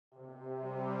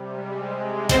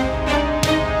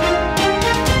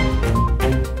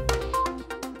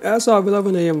As of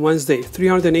 11 a.m. Wednesday,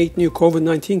 308 new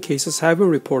COVID-19 cases have been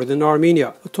reported in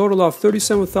Armenia. A total of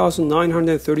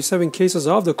 37,937 cases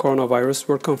of the coronavirus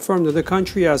were confirmed in the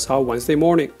country as of Wednesday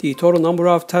morning. The total number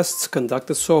of tests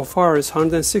conducted so far is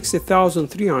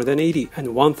 160,380,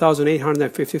 and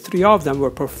 1,853 of them were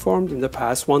performed in the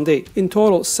past one day. In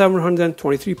total,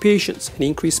 723 patients, an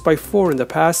increase by 4 in the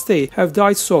past day, have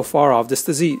died so far of this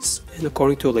disease. And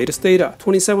according to latest data,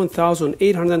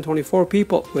 27,824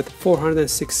 people, with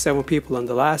 467 people on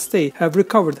the last day, have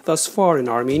recovered thus far in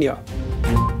Armenia.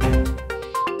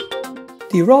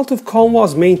 The relative calm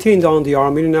was maintained on the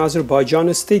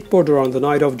Armenian-Azerbaijani state border on the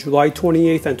night of July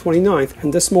 28th and 29th,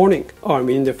 and this morning.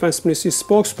 Armenian Defense Ministry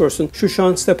spokesperson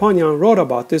Shushan Stepanyan wrote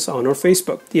about this on her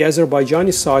Facebook. The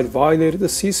Azerbaijani side violated the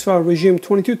ceasefire regime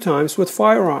 22 times with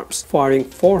firearms, firing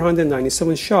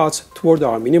 497 shots toward the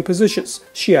Armenian positions,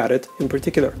 she added in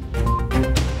particular.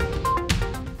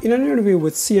 In an interview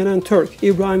with CNN Turk,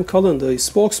 Ibrahim Kalin, the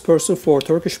spokesperson for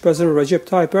Turkish President Recep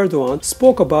Tayyip Erdogan,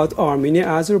 spoke about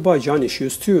Armenia-Azerbaijan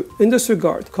issues too. In this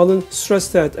regard, Kalin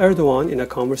stressed that Erdogan, in a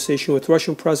conversation with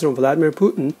Russian President Vladimir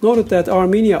Putin, noted that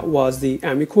Armenia was the,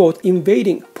 and we quote,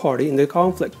 invading party in the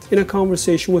conflict. In a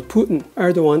conversation with Putin,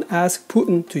 Erdogan asked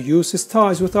Putin to use his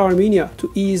ties with Armenia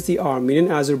to ease the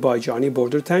Armenian-Azerbaijani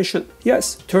border tension.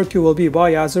 Yes, Turkey will be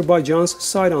by Azerbaijan's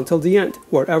side until the end,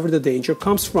 wherever the danger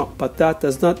comes from, but that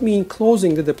does not mean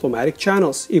closing the diplomatic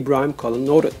channels, Ibrahim Kalin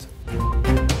noted.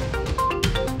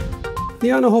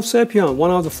 Liana Hovsepian,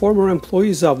 one of the former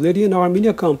employees of Lydian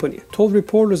Armenia company, told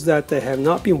reporters that they have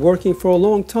not been working for a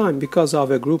long time because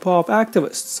of a group of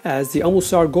activists, as the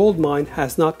Amusar gold mine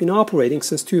has not been operating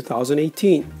since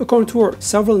 2018. According to her,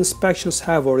 several inspections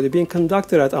have already been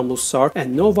conducted at Amusar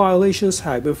and no violations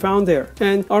have been found there.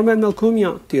 And Armen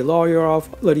Melkumyan, the lawyer of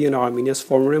Lydian Armenia's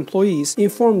former employees,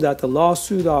 informed that the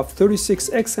lawsuit of 36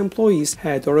 ex-employees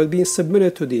had already been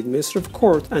submitted to the administrative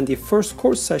court and the first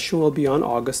court session will be on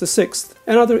August the 6th.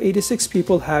 Another 86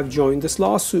 people have joined this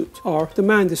lawsuit. Our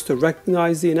demand is to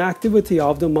recognize the inactivity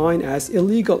of the mine as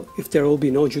illegal. If there will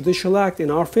be no judicial act in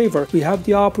our favor, we have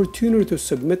the opportunity to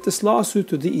submit this lawsuit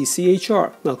to the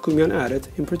ECHR, Melkumyan added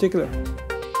in particular.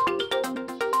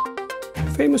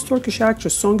 Famous Turkish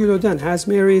actress Songül Öden has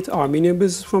married Armenian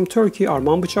businessman from Turkey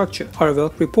Arman Bıçakçı, Haravel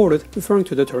reported, referring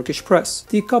to the Turkish press.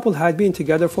 The couple had been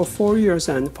together for 4 years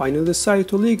and finally decided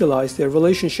to legalize their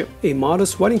relationship. A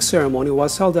modest wedding ceremony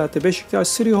was held at the Beşiktaş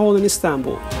City Hall in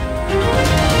Istanbul.